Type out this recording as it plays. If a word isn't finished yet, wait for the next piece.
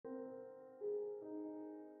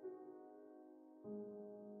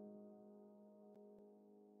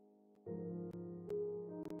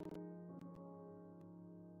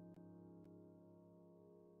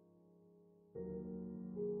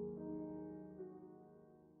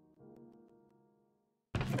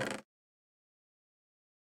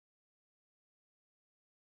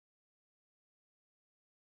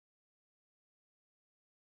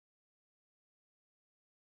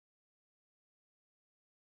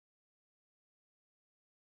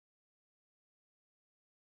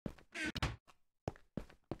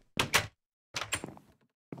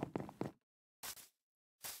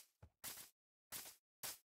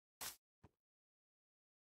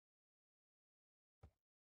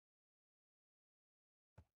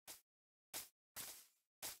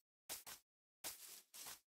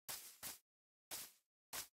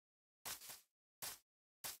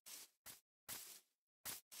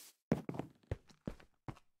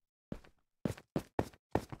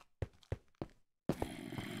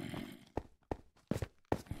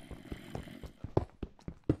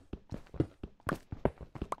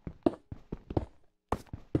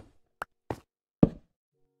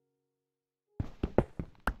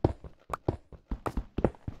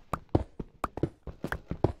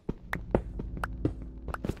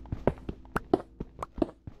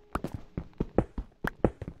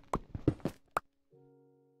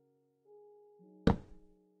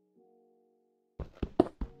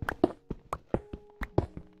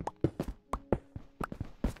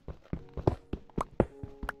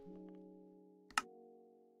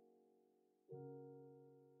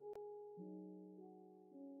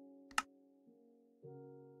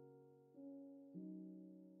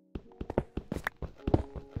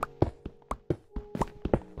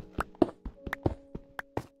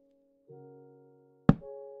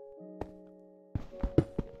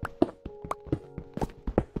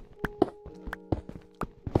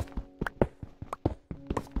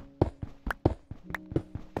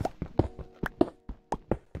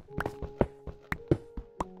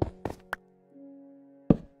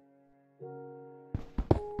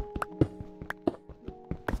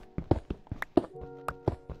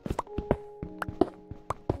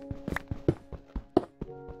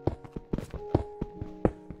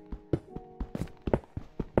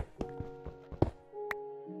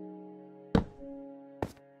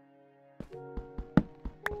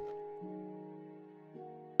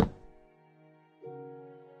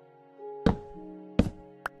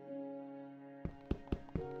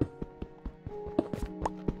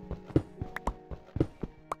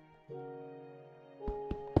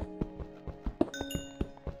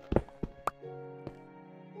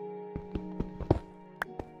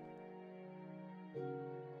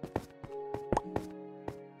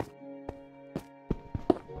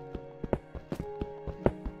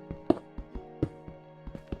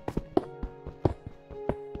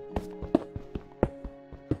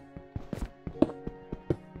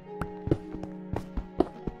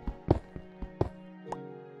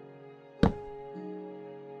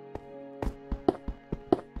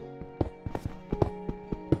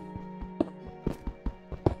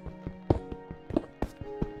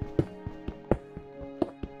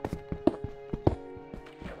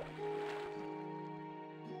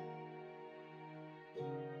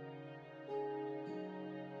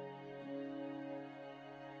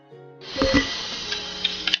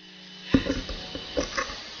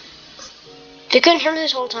If you couldn't hear me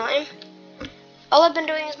this whole time, all I've been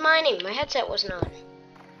doing is mining. My headset wasn't on.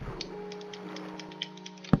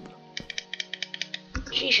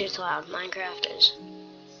 Sheesh, it's loud. Minecraft is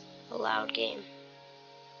a loud game.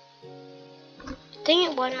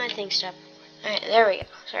 Dang it, why did my thing stop? Alright, there we go.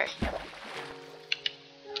 Sorry.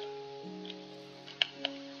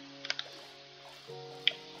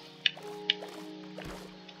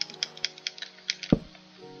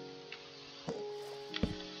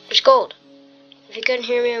 There's gold. If you couldn't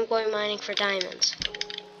hear me, I'm going mining for diamonds.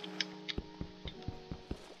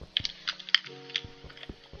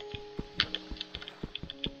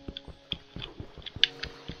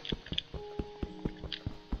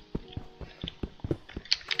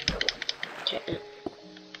 Okay.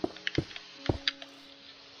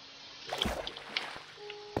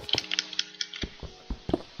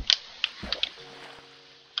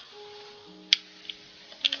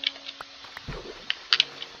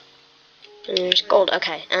 And there's gold.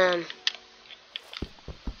 Okay.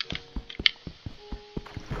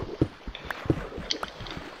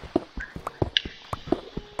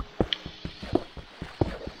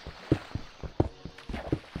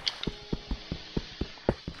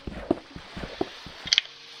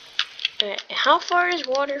 How far does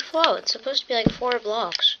water flow? It's supposed to be like 4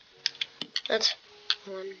 blocks. That's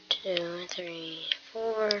 1, 2, 3,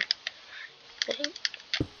 4. I think.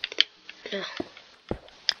 No.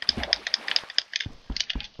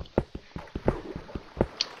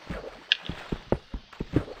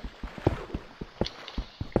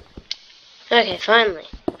 Okay, finally.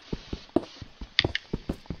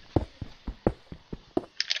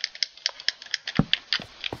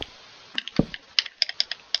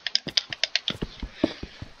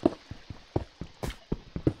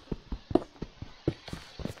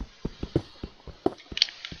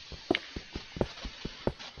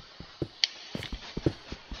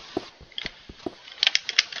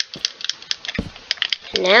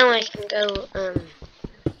 Now I can go,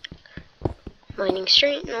 mining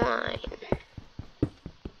straight in line.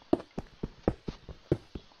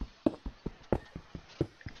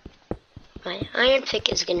 My iron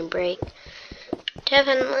pick is gonna break.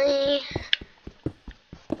 Definitely.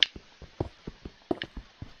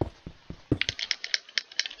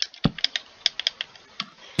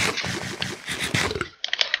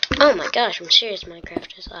 Oh my gosh, I'm serious,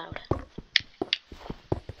 Minecraft is loud.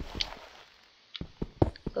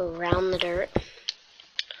 Go around the dirt.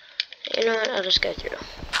 You know what, I'll just go through.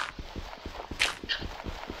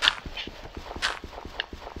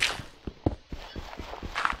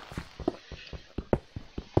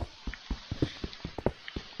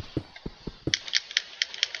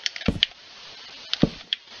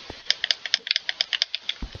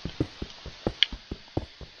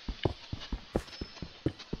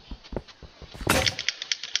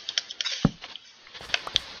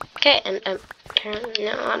 Okay, and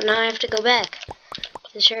now I have to go back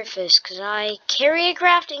to the surface because I carry a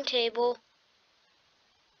crafting table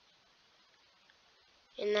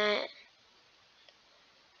in that.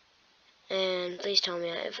 And please tell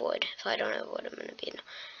me I have wood. If I don't have wood, I'm gonna be.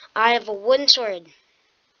 I have a wooden sword.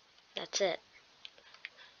 That's it.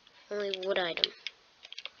 Only wood item.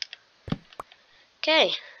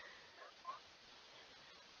 Okay.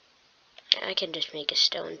 I can just make a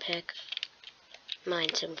stone pick.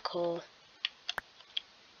 Mine some coal.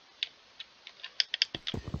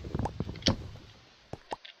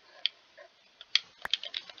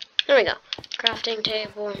 There we go. Crafting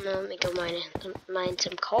table. Now let me go mine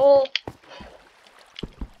some coal.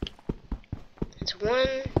 It's 1,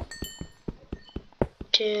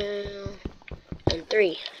 2, and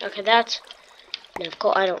 3. Okay, that's enough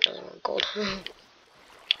coal. I don't really want gold.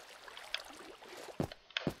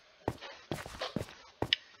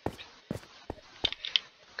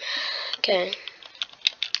 Okay.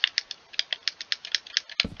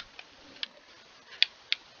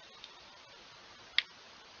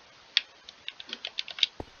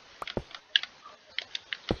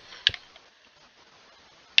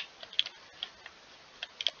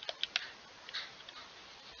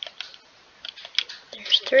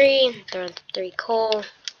 3, throw in 3 coal.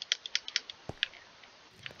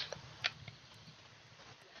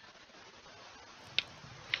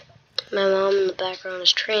 My mom in the background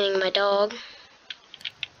is training my dog.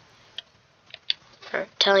 Or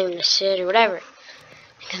telling him to sit or whatever.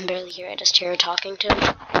 I can barely hear, I just hear her talking to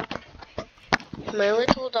him. My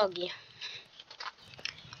little doggy.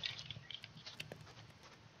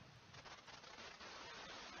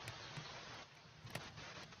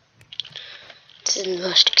 This is the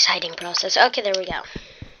most exciting process. Okay, there we go.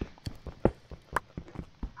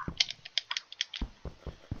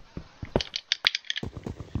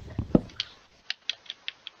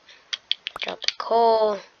 Drop the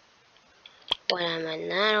coal. Why am I in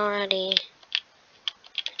that already?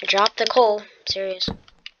 Drop the coal. Serious.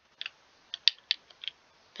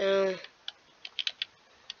 Boom.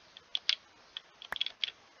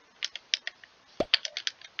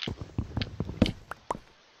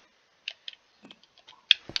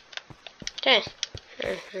 Okay.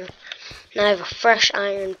 Now I have a fresh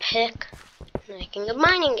iron pick. And I can go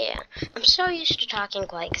mining again. I'm so used to talking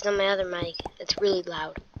quiet because on my other mic, it's really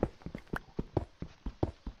loud.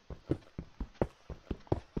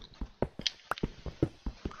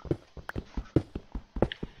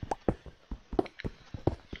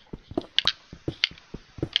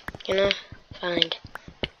 Gonna find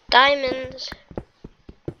diamonds.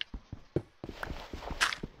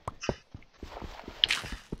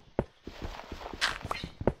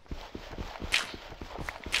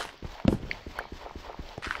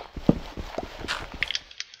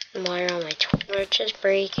 Wire on my torch is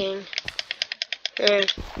breaking.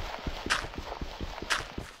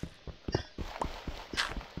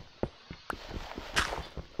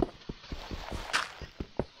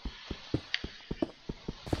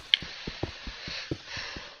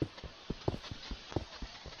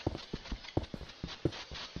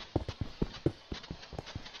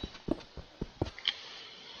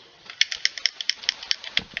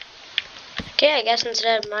 Okay, I guess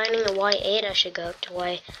instead of mining the Y8, I should go up to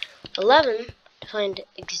Y11 to find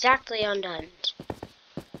exactly on diamonds.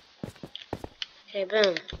 Okay,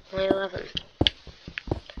 boom, Y11.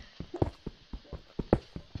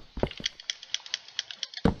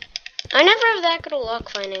 I never have that good of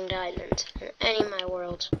luck finding diamonds in any of my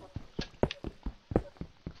worlds.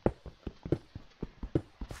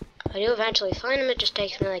 I do eventually find them, it just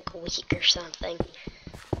takes me like a week or something.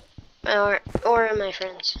 Or my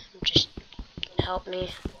friends just help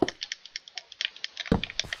me. I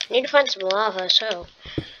need to find some lava so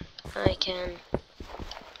I can,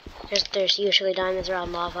 because there's usually diamonds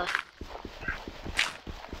around lava.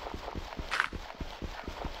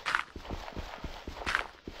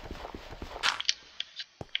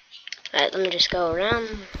 Alright, let me just go around.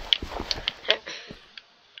 Let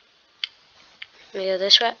me go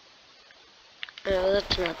this way. No,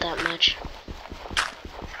 that's not that much.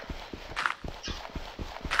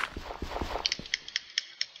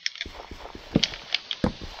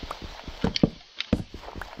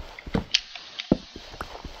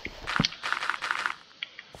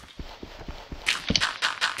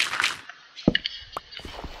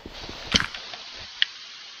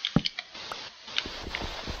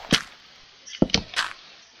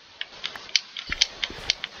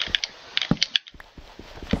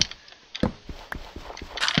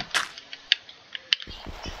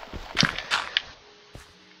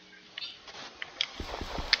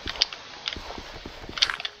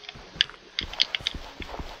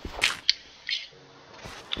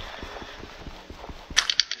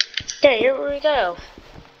 Okay, here we go.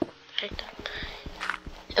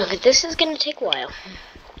 Okay, this is gonna take a while.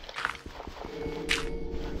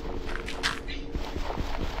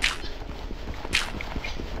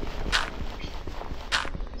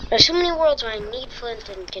 There's so many worlds where I need flint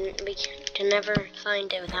and can never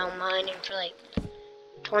find it without mining for like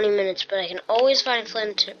 20 minutes, but I can always find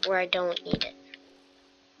flint where I don't need it.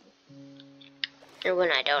 Or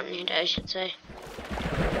when I don't need it, I should say.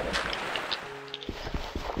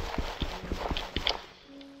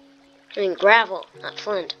 I mean gravel, not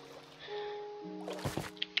flint.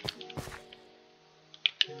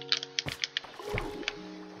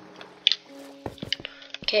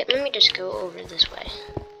 Okay, let me just go over this way.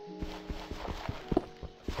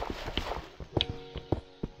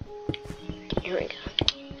 Here we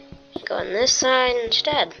go. Go on this side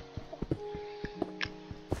instead.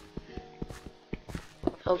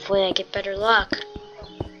 Hopefully I get better luck.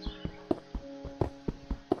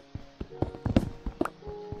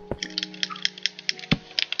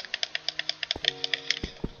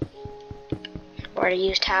 Already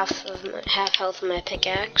used half health of my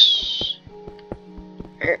pickaxe,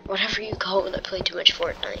 or whatever you call it when I play too much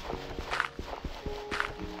Fortnite.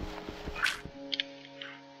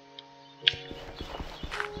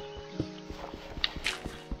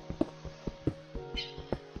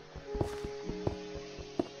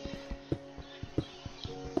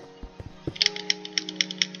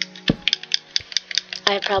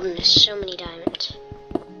 I have a problem with so many diamonds.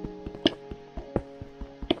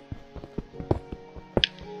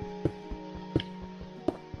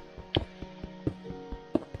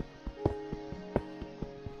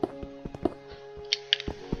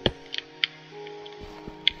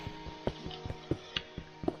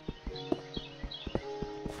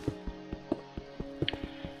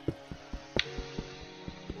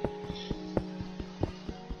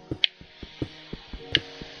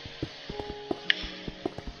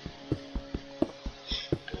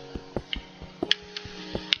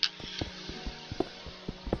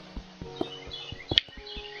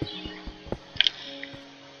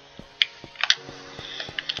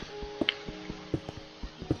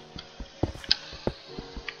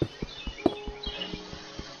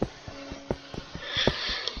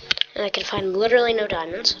 And I can find literally no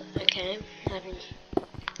diamonds. Okay, having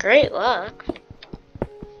great luck.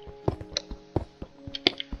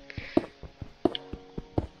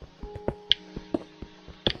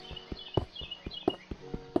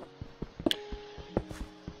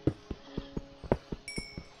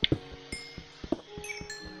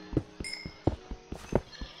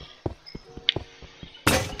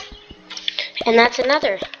 And that's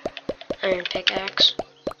another iron pickaxe.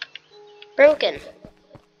 Broken.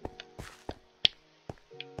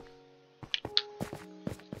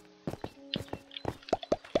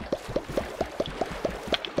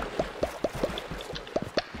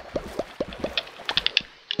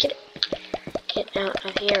 Get out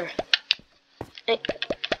of here. Hey.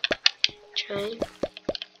 Trying.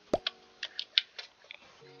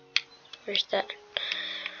 Where's that?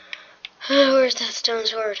 Where's that stone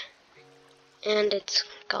sword? And it's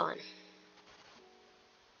gone.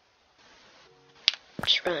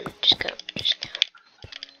 Just run. Just go. Just go.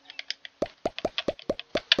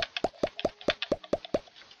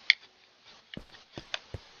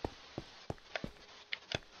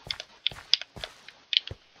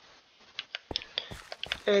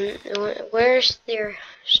 And where's your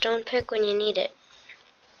stone pick when you need it?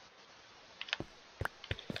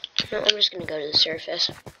 No, I'm just gonna go to the surface.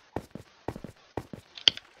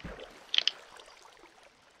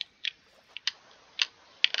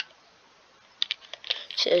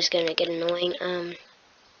 So it's gonna get annoying.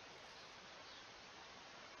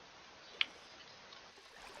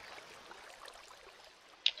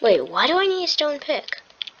 Wait, why do I need a stone pick?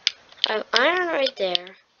 I have iron right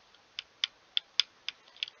there.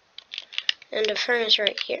 And a furnace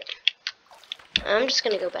right here. I'm just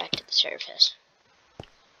gonna go back to the surface.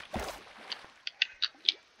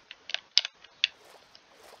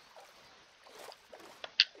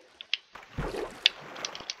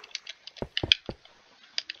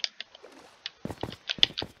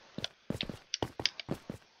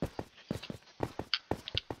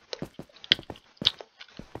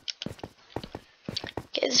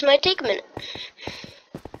 Okay, this might take a minute.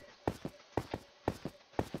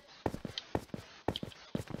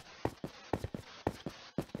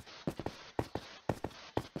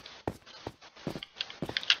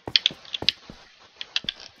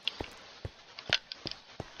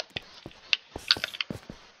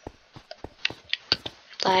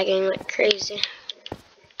 Lagging like crazy.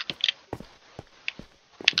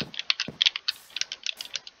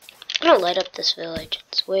 I'm gonna light up this village.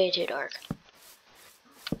 It's way too dark.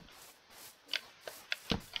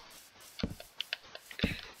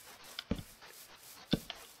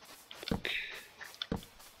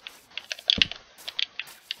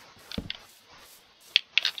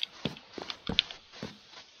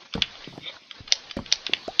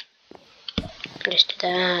 Just did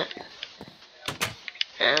that.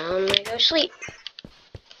 Now I'm gonna go sleep.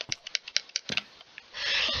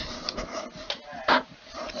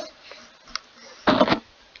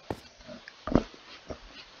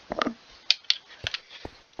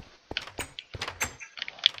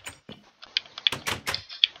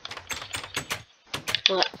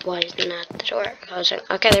 What? Why isn't that the door?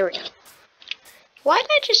 Okay, there we go. Why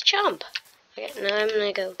did I just jump? Okay, now I'm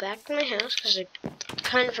gonna go back to my house because I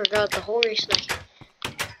kind of forgot the whole reason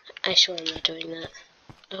I swear I'm not doing that.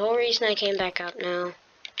 The whole reason I came back up. No.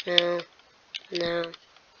 I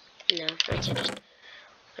can't just.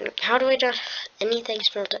 How do I not have anything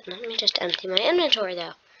smelted? Let me just empty my inventory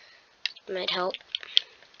though. It might help.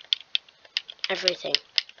 Everything.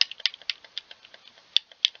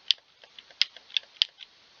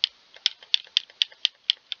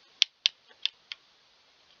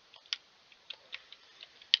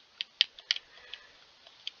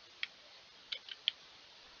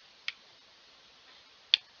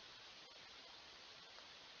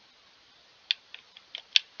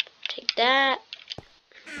 Take that.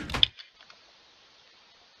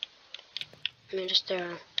 Let me just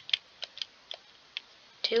throw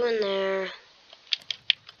 2 in there.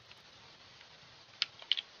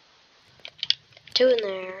 2 in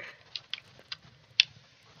there.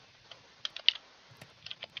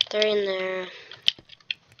 3 in there.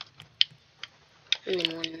 And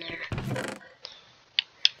then 1 in there.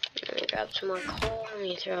 Let me grab some more coal. Let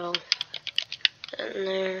me throw that in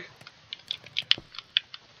there.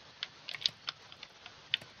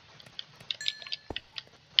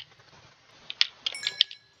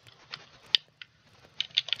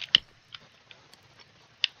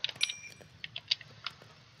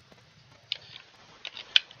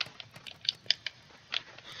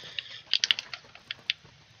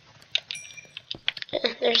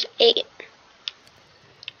 There's 8.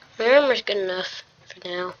 My armor's good enough for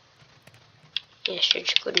now. Yes,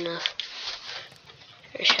 it's good enough.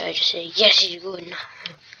 Or should I just say, yes, it's good enough.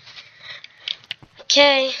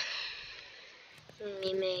 Okay. Let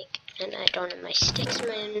me make, and I don't have my sticks in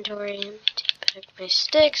my inventory. Let me take back my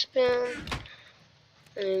sticks, boom.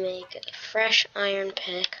 Let me make a fresh iron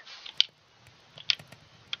pick.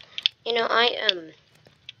 You know,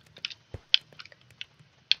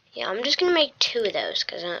 yeah, I'm just gonna make 2 of those,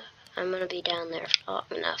 because I'm gonna be down there long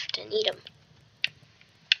enough to need them.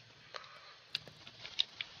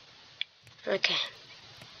 Okay.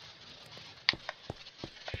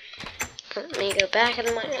 Let me go back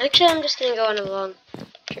in my... Actually, I'm just gonna go on a long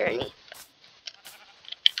journey.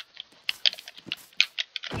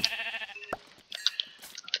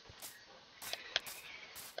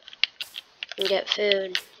 And get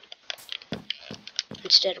food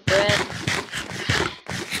instead of bread.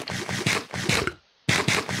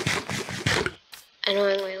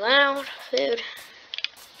 Annoyingly loud food.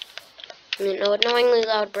 I mean, no, annoyingly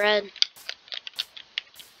loud bread.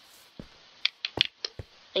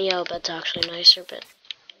 A yellow bed's actually nicer, but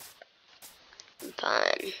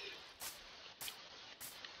fine.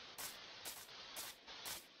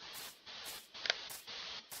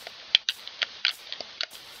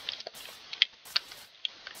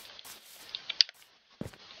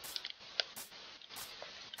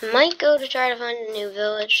 I might go to try to find a new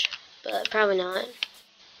village, but probably not.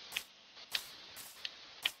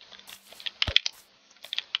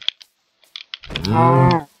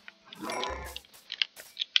 No.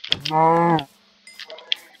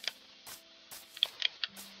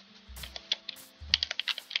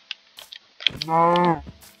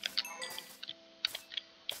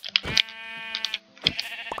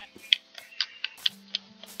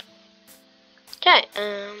 Okay,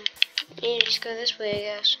 you just go this way,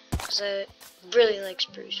 I guess, because I really like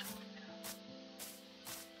spruce.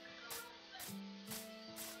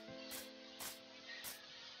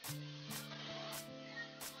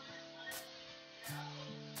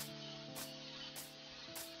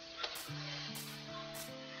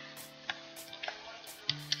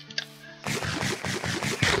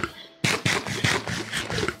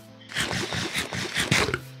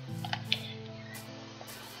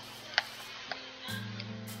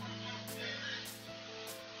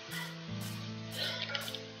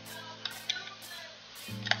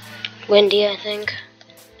 Windy, I think.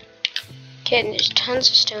 Okay, and there's tons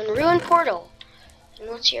of stone. Ruined portal. And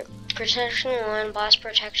what's your protection 1, blast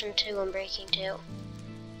protection 2, and breaking 2.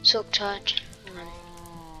 Silk touch 1.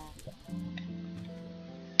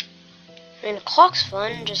 I mean, the clock's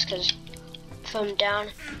fun just because if I'm down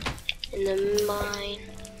in the mine.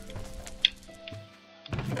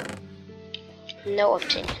 No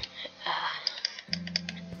obsidian.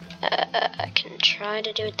 I can try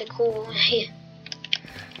to do it the cool way.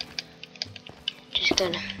 Just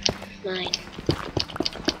gonna mine.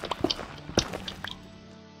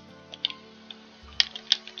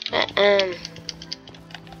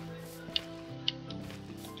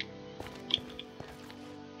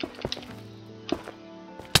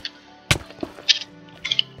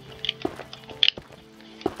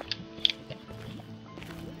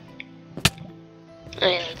 Oh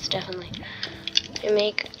yeah, that's definitely to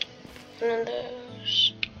make one of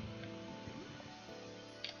those.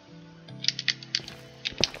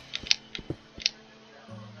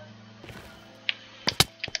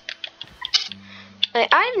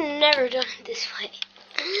 I've never done it this way.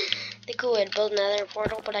 The cool way to build another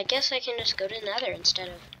portal, but I guess I can just go to Nether instead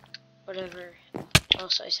of whatever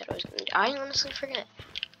else I said I was going to do. I honestly forget.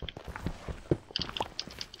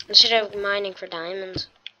 Instead of mining for diamonds.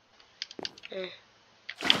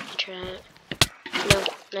 Try it. No,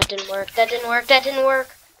 that didn't work. That didn't work. That didn't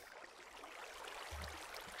work.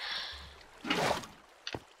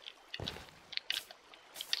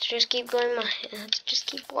 Let's just keep going. Let's just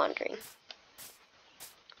keep wandering.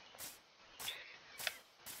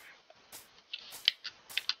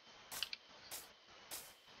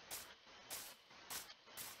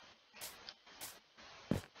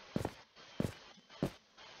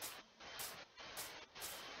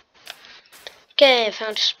 Okay, I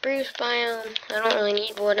found a spruce biome. I don't really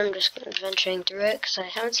need wood, I'm just adventuring through it because I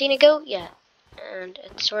haven't seen a goat yet. And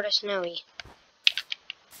it's sort of snowy.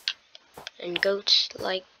 And goats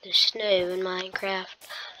like the snow in Minecraft.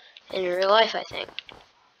 In real life, I think.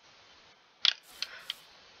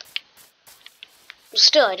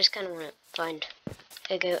 Still, I just kind of want to find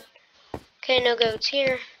a goat. Okay, no goats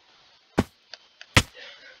here.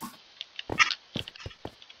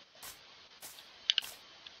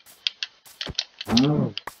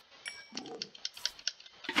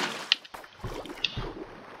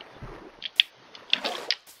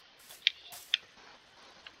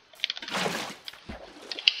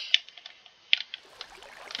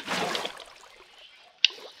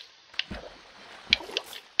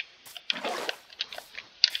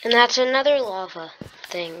 And that's another lava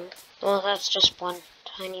thing. Well, that's just one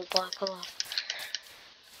tiny block of lava.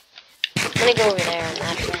 I'm gonna go over there in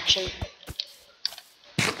that direction.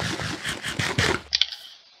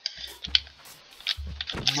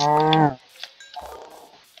 No.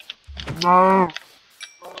 No.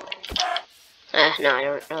 No, I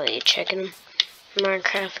don't really eat chicken in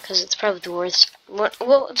Minecraft because it's probably the worst.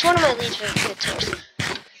 Well, it's one of my least favorite food sources.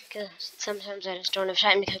 Because sometimes I just don't have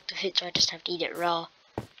time to cook the food, so I just have to eat it raw.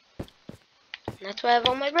 And that's why I have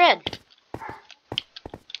all my bread.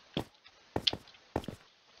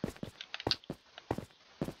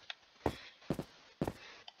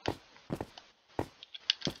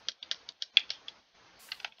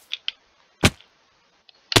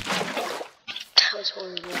 That was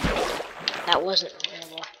horrible. That wasn't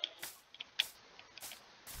horrible.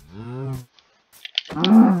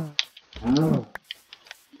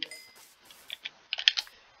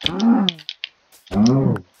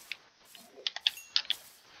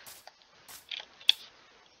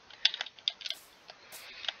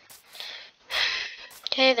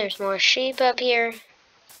 Okay, there's more sheep up here.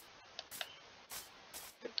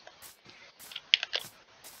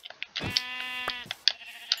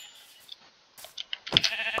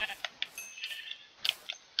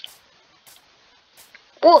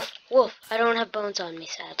 Wolf! Wolf! I don't have bones on me,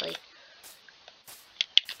 sadly.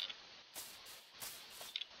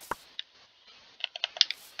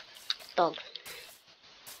 Dog.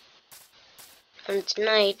 When it's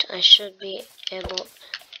night, I should be able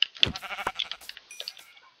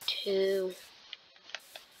to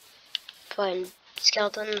find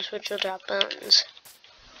skeletons, which will drop bones.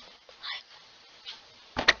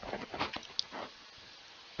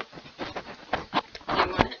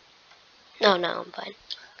 No, I'm fine.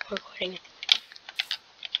 I'm recording.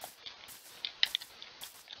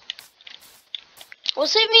 Well,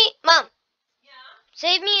 save me, Mom. Yeah.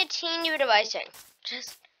 Save me a teeny bit of icing.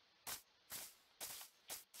 Just.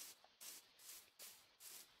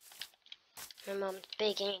 My mom's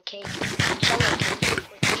baking a cake.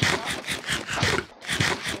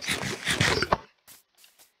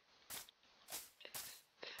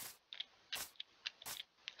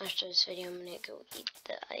 After this video, I'm gonna go eat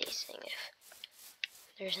the icing if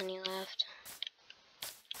there's any left.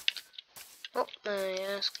 Oh, I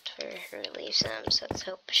asked for her to leave some, so let's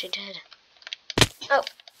hope she did. Oh,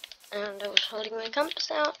 and I was holding my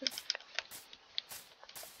compass out.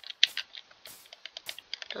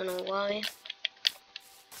 Don't know why.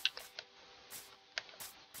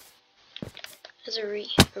 There's a reef.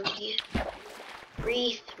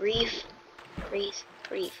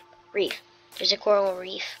 There's a coral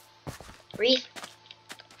reef. Reef?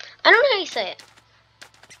 I don't know how you say it.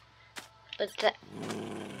 But that...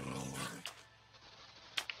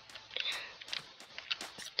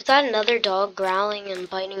 Is that another dog growling and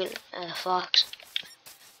biting a fox?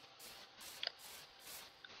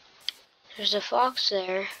 There's a fox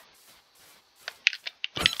there.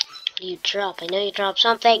 What do you drop? I know you dropped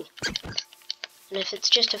something. And if it's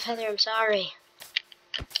just a feather, I'm sorry.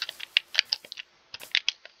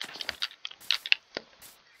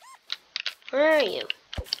 Where are you?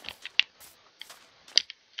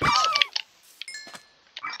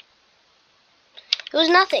 It was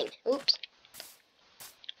nothing. Oops.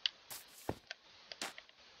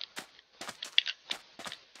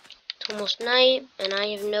 It's almost night, and I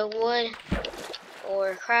have no wood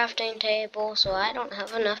or crafting table, so I don't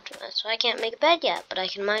have enough so I can't make a bed yet, but I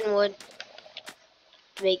can mine wood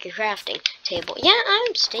to make a crafting table. Yeah,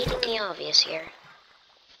 I'm stating the obvious here.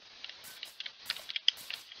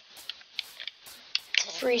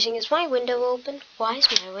 It's freezing. Is my window open? Why is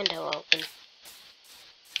my window open?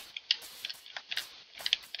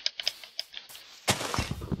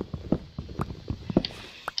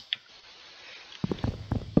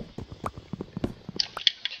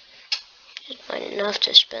 Enough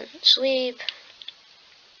to spend sleep.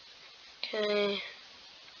 Okay.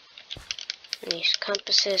 And these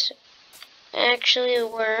compasses actually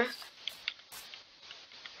work.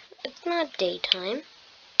 It's not daytime.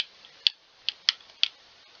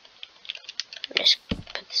 Just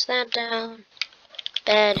put that down.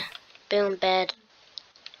 Bed. Boom, bed.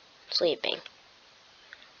 Sleeping.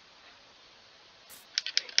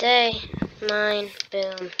 Day. 9.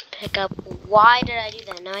 Boom. Pick up. Why did I do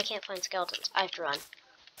that? Now I can't find skeletons. I have to run.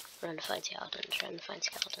 Run to find skeletons. Run to find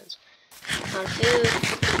skeletons. Found food.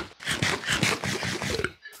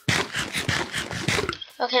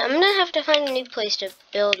 Okay, I'm gonna have to find a new place to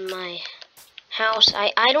build my house.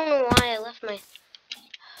 I don't know why I left my...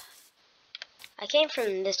 I came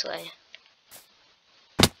from this way.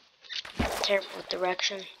 Terrible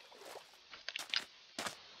direction.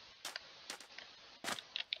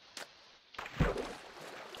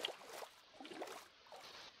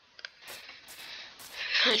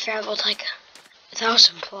 I traveled like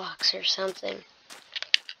 1,000 blocks or something.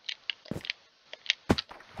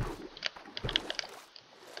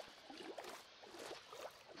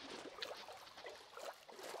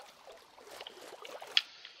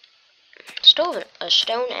 Stole a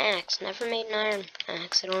stone axe. Never made an iron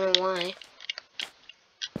axe. I don't know why.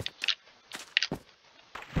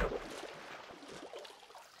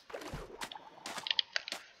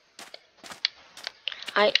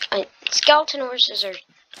 Skeleton horses are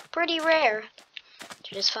pretty rare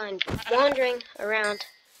to just find wandering around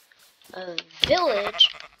a village.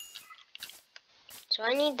 So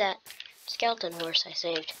I need that skeleton horse I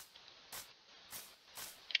saved.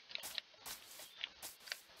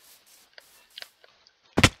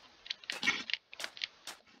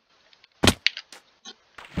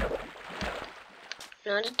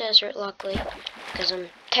 Not a desert, luckily, because I'm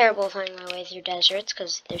terrible at finding my way through deserts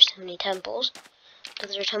because there's so many temples.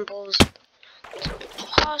 Desert temples, it's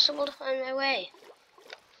impossible to find my way.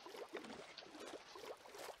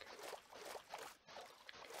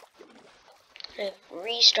 A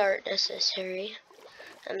restart necessary.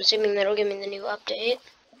 I'm assuming that'll give me the new update.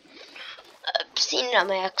 I've seen it on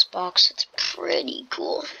my Xbox. It's pretty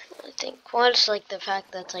cool, I think. Well, I just like the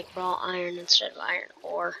fact that it's like raw iron instead of iron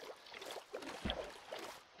ore.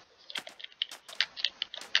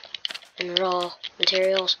 And raw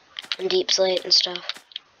materials and deep slate and stuff.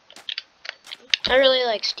 I really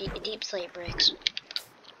like deep slate bricks.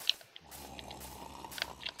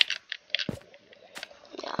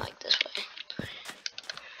 Yeah, I like this way.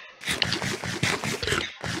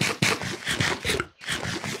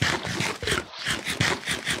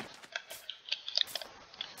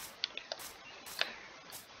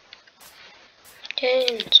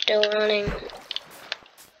 Okay, still running.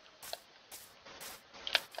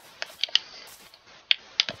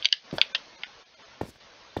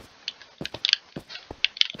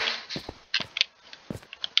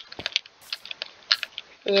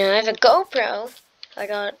 Yeah, I have a GoPro I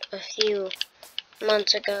got a few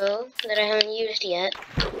months ago that I haven't used yet.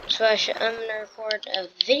 So I'm gonna record a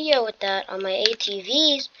video with that on my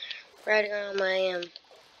ATVs riding on my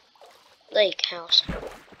lake house,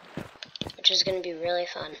 which is gonna be really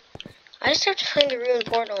fun. I just have to find a ruined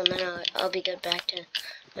portal and then I'll be good back to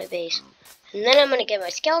my base. And then I'm gonna get my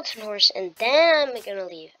skeleton horse and then I'm gonna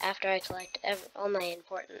leave after I collect all my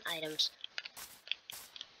important items.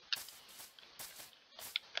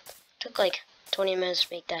 Took like 20 minutes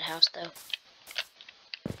to make that house though.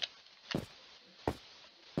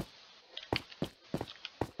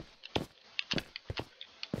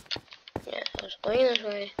 Yeah, I was going this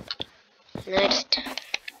way. And I just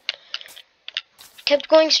kept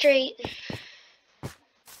going straight.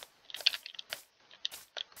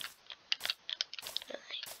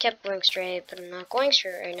 Kept going straight, but I'm not going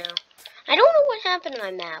straight right now. I don't know what happened to my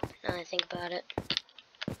map, now that I think about it.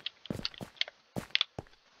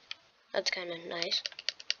 That's kind of nice.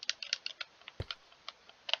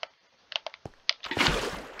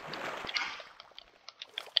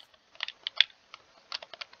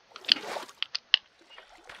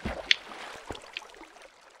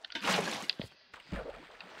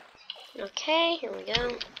 Okay, here we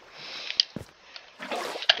go.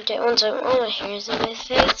 Okay, once I'm on here's in my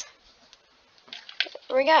face.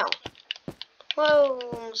 Here we go. Whoa,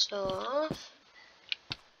 almost fell off.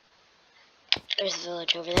 There's a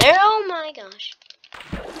village over there. Oh my gosh.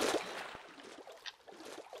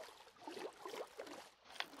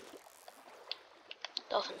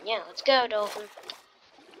 Dolphin, yeah, let's go, Dolphin.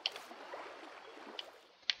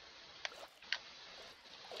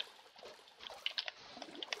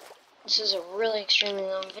 This is a really extremely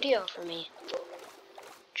long video for me.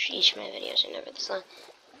 Sheesh, my videos are never this long.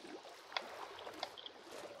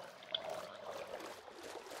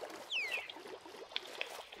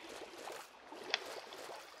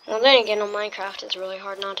 Well, then again, on Minecraft, it's really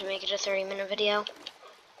hard not to make it a 30-minute video.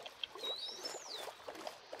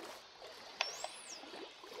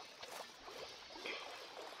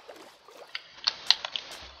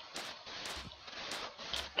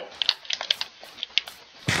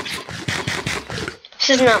 This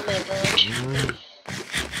is not my village.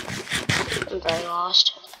 I'm very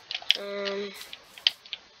lost.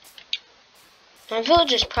 My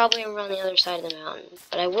village is probably over on the other side of the mountain,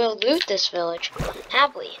 but I will loot this village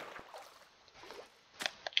happily.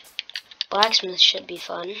 Blacksmith should be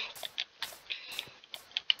fun.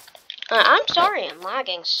 I'm sorry, I'm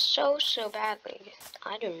lagging so badly.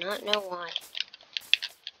 I do not know why.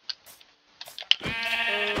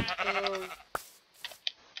 Boom.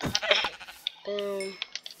 Boom.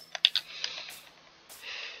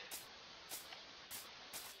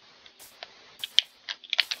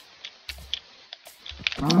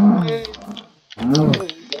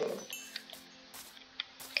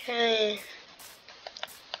 Okay.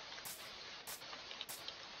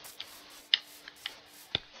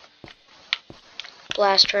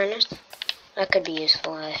 Blast furnace. That could be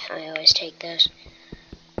useful. I always take those.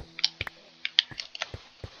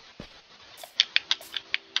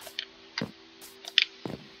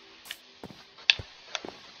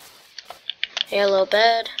 Yellow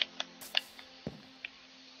bed.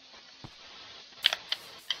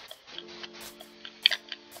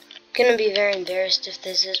 I'm gonna be very embarrassed if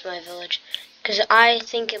this is my village, because I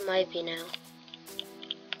think it might be now.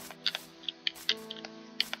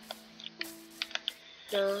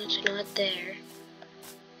 No, it's not there.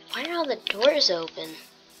 Why are all the doors open?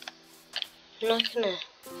 I'm not gonna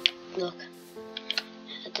look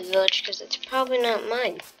at the village because it's probably not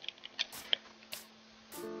mine.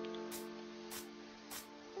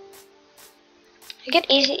 I get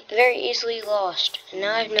very easily lost, and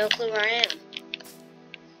now I have no clue where I am.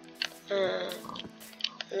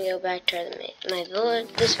 Let me go back to my village.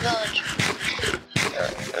 This village.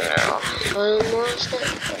 I'm lost.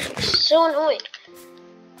 I'm so annoyed.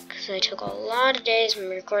 Because I took a lot of days from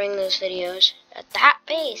recording those videos at that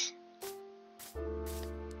pace.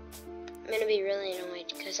 I'm going to be really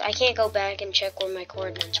annoyed because I can't go back and check where my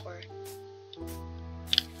coordinates were.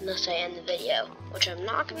 Unless I end the video, which I'm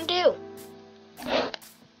not going to do.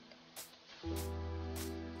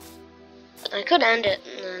 I could end it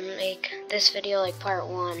and then make this video like part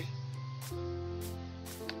 1.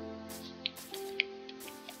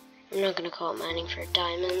 I'm not gonna call it mining for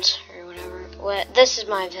diamonds or whatever. This is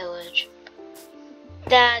my village.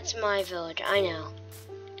 That's my village, I know.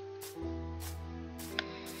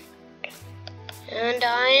 And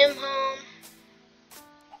I am home.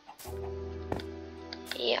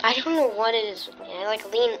 Yeah, I don't know what it is with me. I like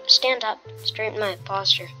stand up, straighten my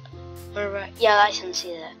posture. Yeah, I can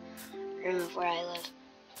see that. Remove where I live.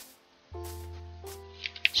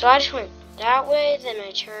 So I just went that way, then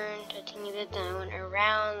I turned a teeny bit, then I went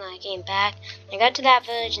around, then I came back. I got to that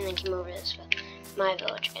village and then came over to this my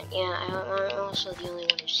village. And yeah, I'm also the only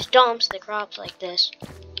one who stomps the crops like this.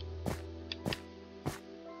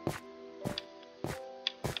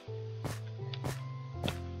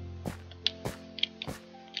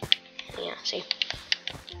 Yeah, see.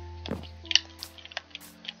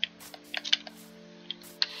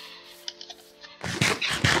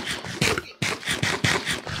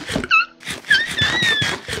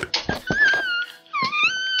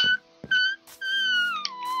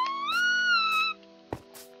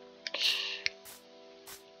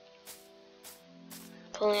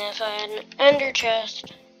 Only if I had an ender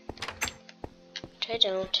chest. Which I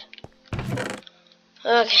don't.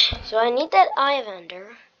 Okay, so I need that eye of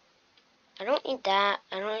ender. I don't need that.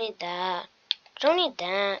 I don't need that. I don't need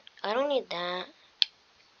that. I don't need that.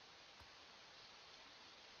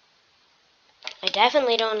 I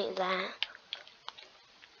definitely don't need that.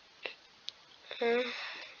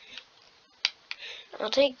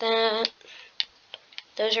 I'll take that.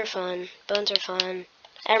 Those are fun. Bones are fun.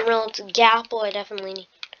 Emeralds, Gapple, I definitely need.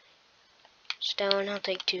 Stone, I'll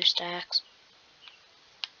take 2 stacks.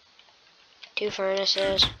 2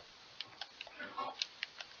 furnaces.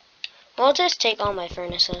 Well, I'll just take all my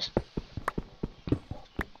furnaces.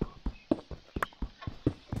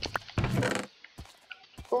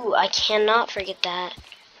 Ooh, I cannot forget that.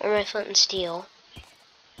 Or my flint and steel.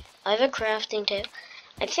 I have a crafting table.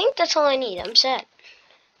 I think that's all I need. I'm set.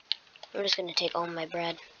 I'm just gonna take all my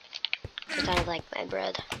bread. Because I like my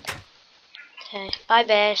bread. Okay, bye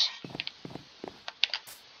bears.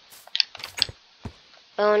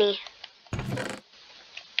 Boney.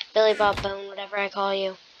 Billy Bob Bone, whatever I call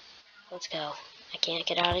you. Let's go. I can't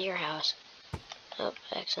get out of your house. Oh,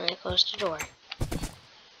 I accidentally closed the door.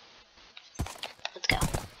 Let's go.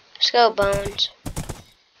 Let's go, Bones.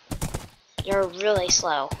 You're really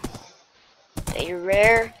slow. Okay, you're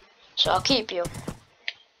rare, so I'll keep you.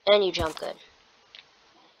 And you jump good.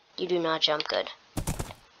 You do not jump good.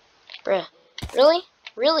 Bruh. Really?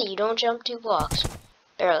 Really, you don't jump 2 blocks.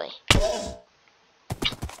 Barely. Come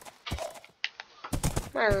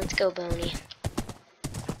on, let's go, Boney.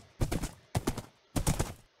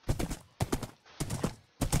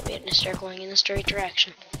 We have to start going in the straight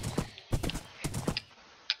direction.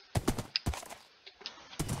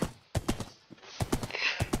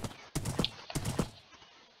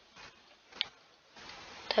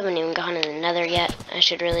 Haven't even gone in the nether yet. I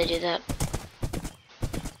should really do that.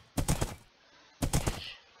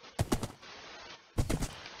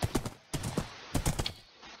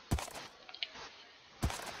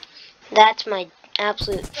 That's my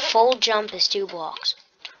absolute full jump is 2 blocks.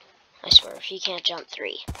 I swear, if you can't jump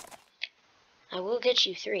 3. I will get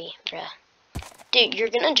you 3, bruh. Dude, you're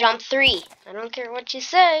gonna jump 3. I don't care what you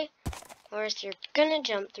say. Horse, you're gonna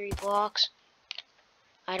jump 3 blocks.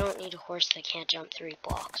 I don't need a horse that can't jump 3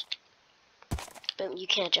 blocks. But you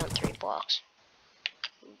can't jump 3 blocks.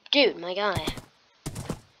 Dude, my guy.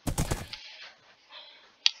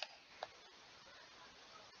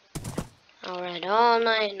 Alright, all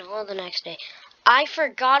night and all the next day. I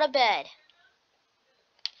forgot a bed.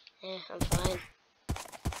 I'm fine.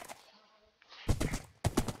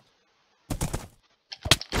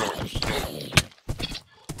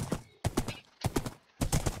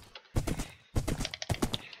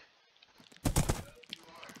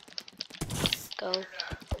 Go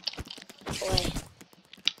away.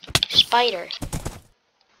 Spider.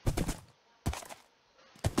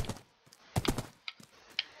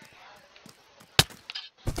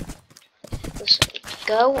 Listen,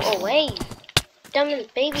 go away. Dumb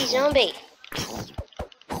baby zombie.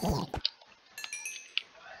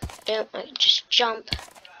 Don't just jump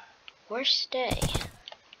or stay.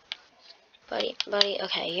 Buddy,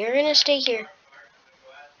 okay, you're gonna stay here.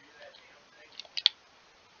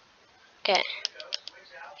 Okay.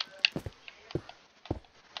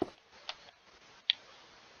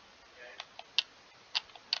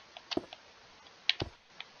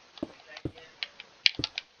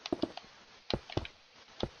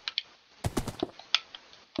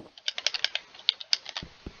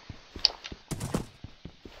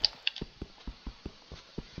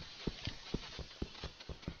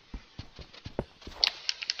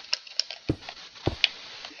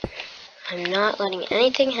 I'm not letting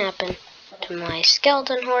anything happen to my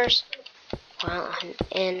skeleton horse while I'm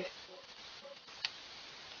in.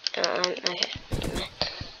 Okay.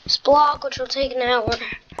 This block, which will take an hour,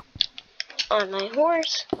 on my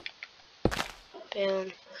horse.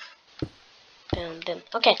 Boom. Boom, boom.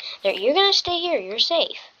 Okay, there. You're gonna stay here. You're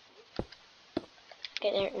safe.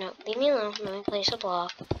 Okay, there. No, leave me alone. Let me place a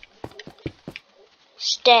block.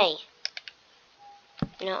 Stay.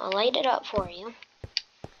 No, I'll light it up for you.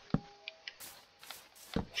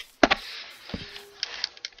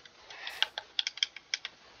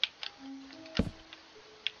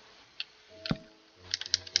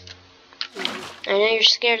 I know you're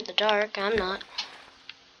scared of the dark. I'm not.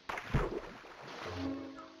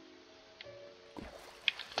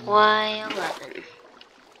 Y11.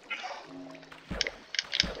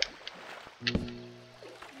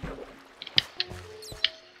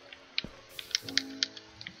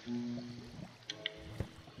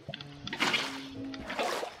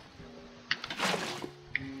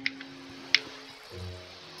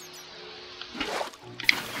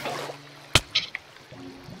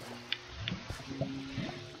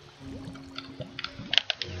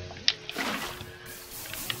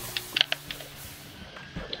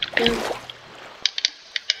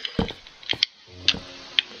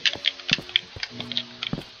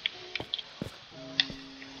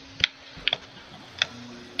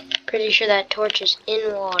 Pretty sure that torch is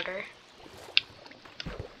in water.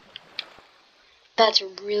 That's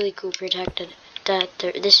really cool protected.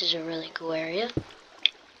 This is a really cool area.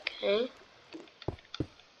 Okay.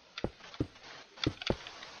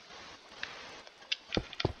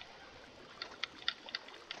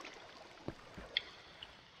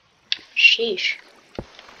 Sheesh.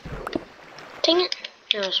 Dang it.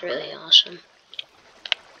 That was really awesome.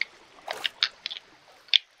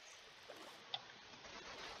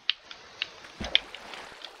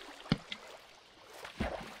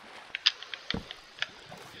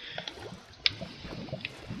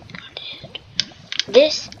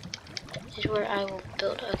 This is where I will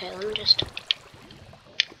build. Okay, let me just.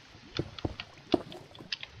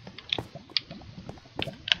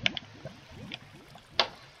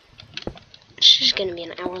 This is gonna be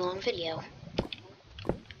an hour-long video.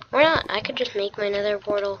 Or not? I could just make my nether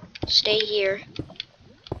portal, stay here,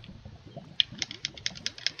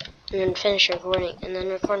 and then finish recording, and then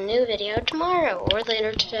record a new video tomorrow or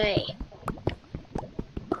later today.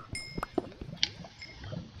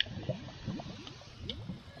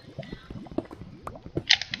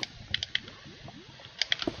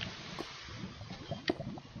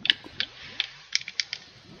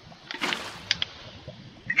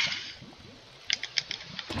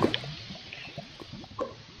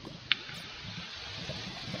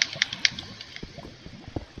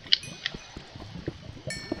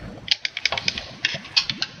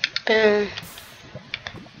 Boom.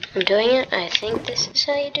 I'm doing it. I think this is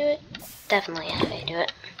how you do it. Definitely how you do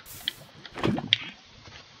it.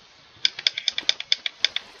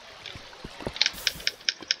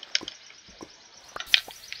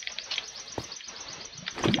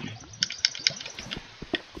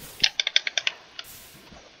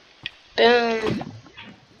 Boom.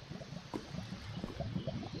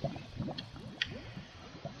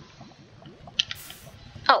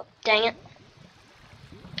 Oh, dang it.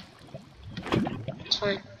 It's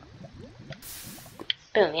fine.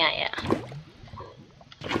 Boom, yeah.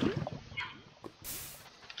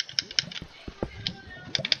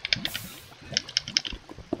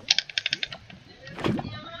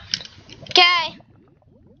 Okay.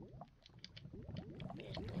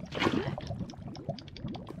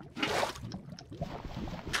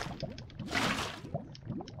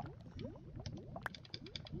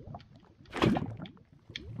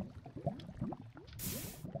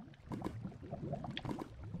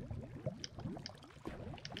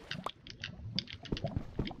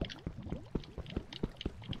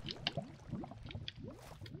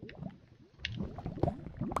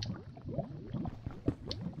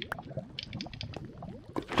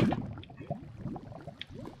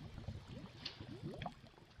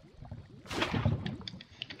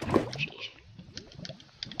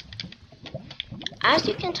 As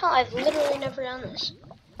you can tell, I've literally never done this.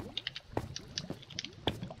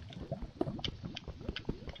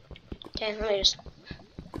 Okay, let me just...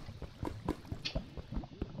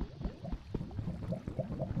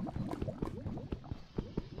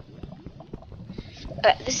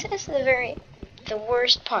 Alright, this is the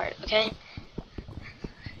worst part, okay?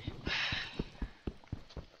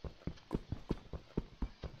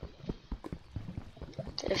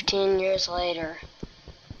 "15 years later."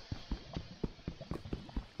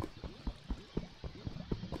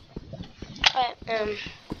 Alright,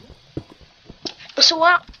 so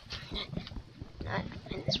what? Not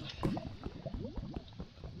in this one.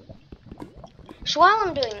 So while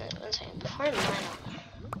I'm doing this, one second, before I mine all,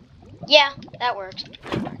 yeah, that works.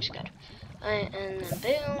 That works good. Alright, and then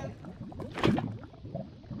boom.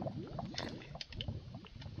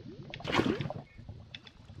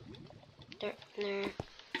 There.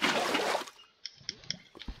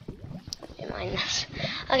 Mine this.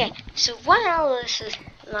 Okay, so while this is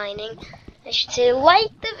mining, I should say like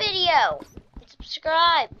the video and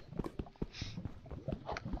subscribe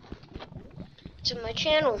to my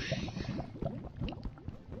channel.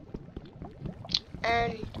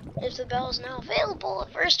 And if the bell is now available,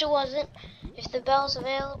 at first it wasn't. If the bell's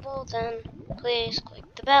available, then please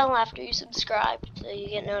click the bell after you subscribe so you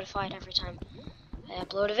get notified every time I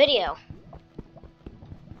upload a video.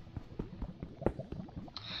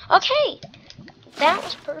 Okay, that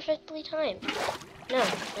was perfectly timed. No,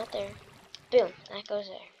 not there. Boom, that goes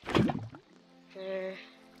there. There.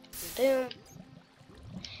 Boom.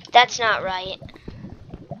 That's not right.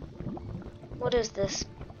 What is this?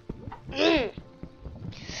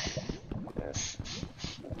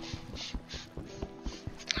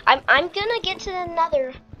 I'm gonna get to the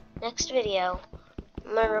Nether next video.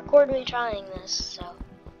 I'm gonna record me trying this, so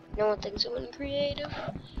no one thinks I'm uncreative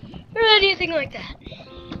or anything like that.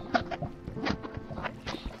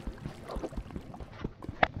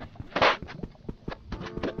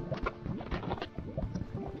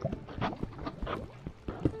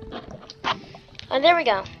 And there we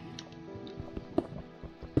go.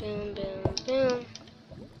 Boom, boom, boom.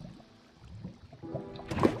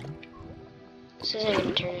 This isn't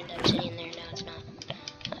gonna turn into obsidian there. No, it's not.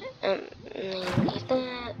 Leave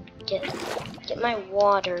that. Get my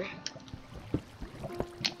water.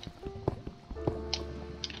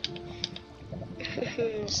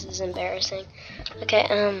 This is embarrassing. Okay,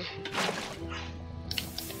 oh.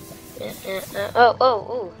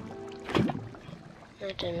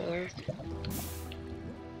 That didn't work.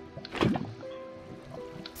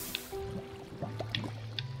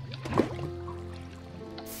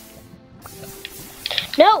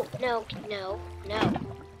 No.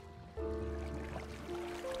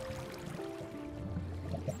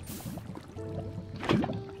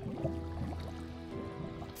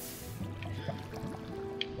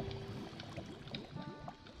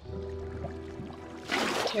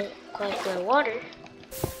 collect my water.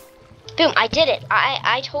 Boom, I did it.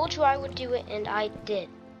 I told you I would do it, and I did.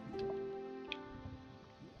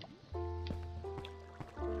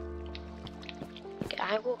 Okay,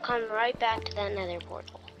 I will come right back to that nether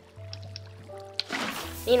portal.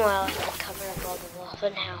 Meanwhile, I can cover up all the lava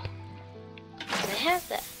now. I have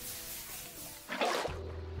that.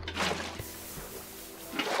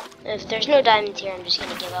 If there's no diamonds here, I'm just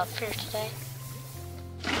gonna give up for today.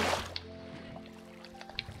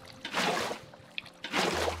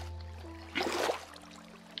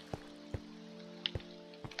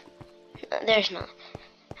 There's not.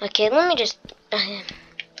 Okay, let me just... now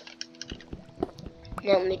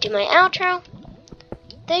let me do my outro.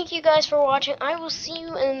 Thank you guys for watching. I will see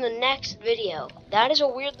you in the next video. That is a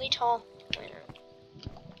weirdly tall...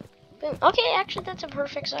 Boom. Okay, actually that's a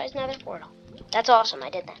perfect size nether portal. That's awesome, I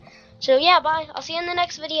did that. So yeah, bye. I'll see you in the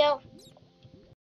next video.